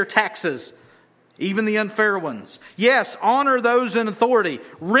 pay your taxes, even the unfair ones. Yes, honor those in authority.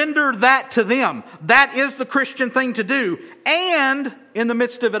 Render that to them. That is the Christian thing to do. And in the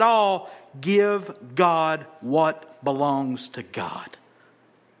midst of it all, give God what belongs to God.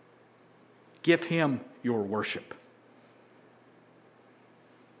 Give Him your worship.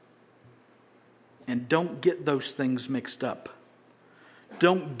 And don't get those things mixed up.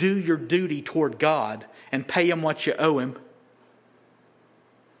 Don't do your duty toward God and pay Him what you owe Him.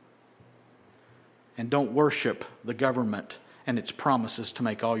 And don't worship the government and its promises to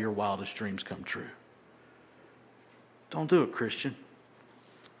make all your wildest dreams come true. Don't do it, Christian.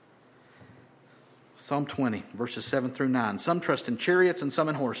 Psalm 20, verses 7 through 9. Some trust in chariots and some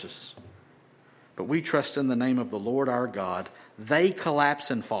in horses. But we trust in the name of the Lord our God. They collapse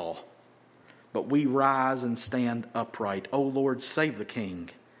and fall, but we rise and stand upright. O Lord, save the King.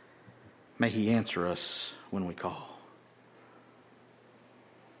 May He answer us when we call.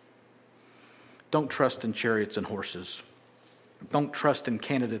 Don't trust in chariots and horses. Don't trust in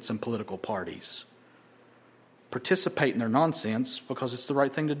candidates and political parties. Participate in their nonsense because it's the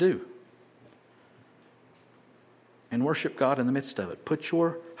right thing to do. And worship God in the midst of it. Put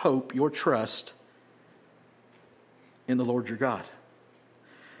your hope, your trust in the Lord your God.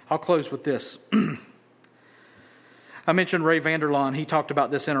 I'll close with this. I mentioned Ray Vander Laan. He talked about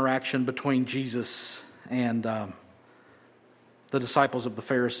this interaction between Jesus and the disciples of the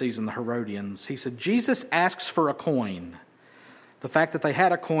Pharisees and the Herodians. He said, Jesus asks for a coin. The fact that they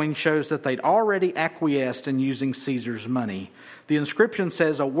had a coin shows that they'd already acquiesced in using Caesar's money. The inscription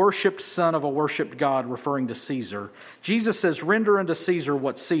says, a worshipped son of a worshipped God, referring to Caesar. Jesus says, render unto Caesar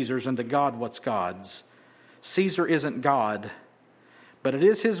what's Caesar's and to God what's God's. Caesar isn't God, but it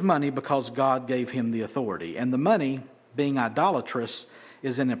is his money because God gave him the authority. And the money, being idolatrous,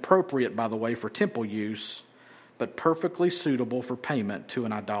 is inappropriate, by the way, for temple use, but perfectly suitable for payment to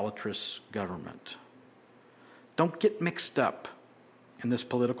an idolatrous government. Don't get mixed up in this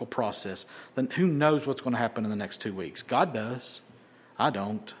political process. Then who knows what's going to happen in the next 2 weeks? God does. I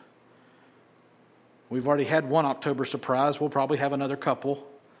don't. We've already had one October surprise. We'll probably have another couple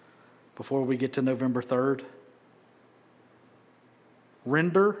before we get to November 3rd.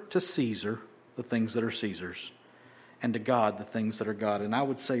 Render to Caesar the things that are Caesar's, and to God the things that are God. And I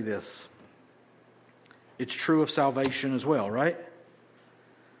would say this. It's true of salvation as well, right?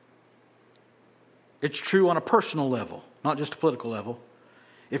 It's true on a personal level, not just a political level.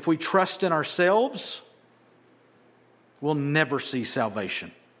 If we trust in ourselves, we'll never see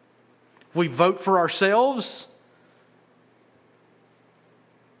salvation. If we vote for ourselves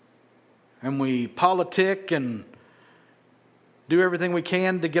and we politic and do everything we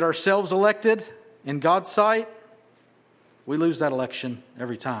can to get ourselves elected in God's sight, we lose that election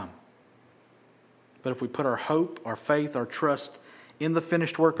every time. But if we put our hope, our faith, our trust in the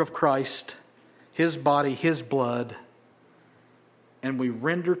finished work of Christ, His body, His blood, and we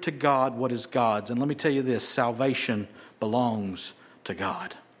render to God what is God's. And let me tell you this, salvation belongs to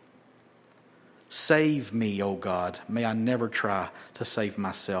God. Save me, O God. May I never try to save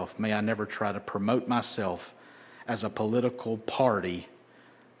myself. May I never try to promote myself as a political party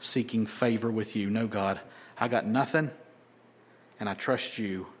seeking favor with you. No, God, I got nothing, and I trust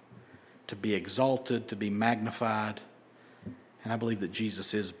you to be exalted, to be magnified. And I believe that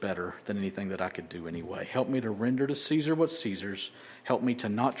Jesus is better than anything that I could do anyway. Help me to render to Caesar what's Caesar's. Help me to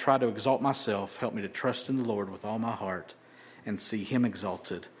not try to exalt myself. Help me to trust in the Lord with all my heart and see Him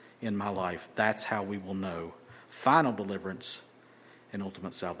exalted in my life. That's how we will know final deliverance and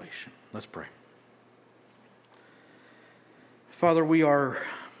ultimate salvation. Let's pray. Father, we are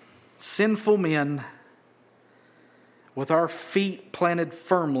sinful men with our feet planted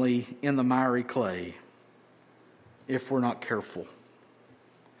firmly in the miry clay if we're not careful.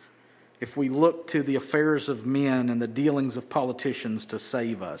 If we look to the affairs of men and the dealings of politicians to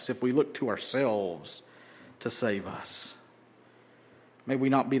save us, if we look to ourselves to save us, may we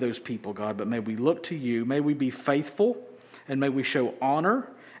not be those people, God, but may we look to you. May we be faithful, and may we show honor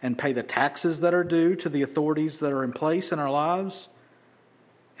and pay the taxes that are due to the authorities that are in place in our lives.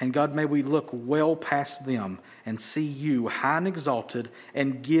 And God, may we look well past them and see you high and exalted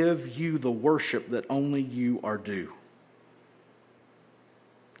and give you the worship that only you are due.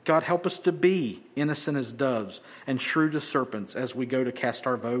 God, help us to be innocent as doves and shrewd as serpents as we go to cast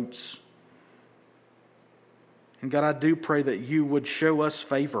our votes. And God, I do pray that you would show us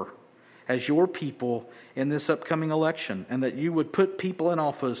favor as your people in this upcoming election, and that you would put people in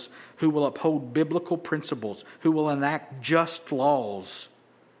office who will uphold biblical principles, who will enact just laws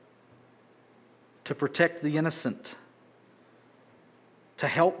to protect the innocent, to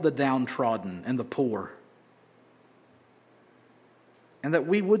help the downtrodden and the poor. And that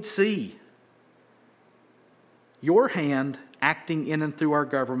we would see your hand acting in and through our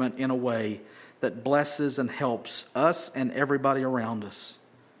government in a way that blesses and helps us and everybody around us.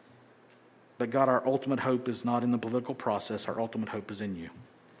 But God, our ultimate hope is not in the political process. Our ultimate hope is in you.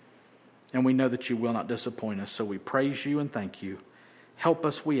 And we know that you will not disappoint us. So we praise you and thank you. Help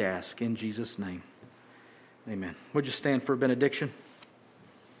us, we ask, in Jesus' name. Amen. Would you stand for a benediction?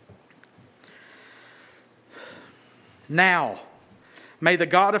 Now, may the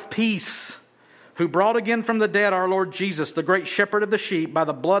God of peace, who brought again from the dead our Lord Jesus, the great shepherd of the sheep, by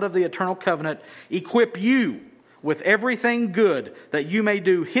the blood of the eternal covenant, equip you with everything good, that you may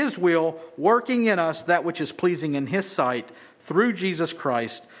do His will, working in us that which is pleasing in His sight, through Jesus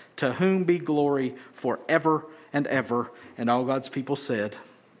Christ, to whom be glory forever and ever. And all God's people said,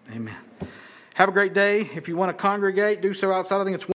 amen. Have a great day. If you want to congregate, do so outside. I think it's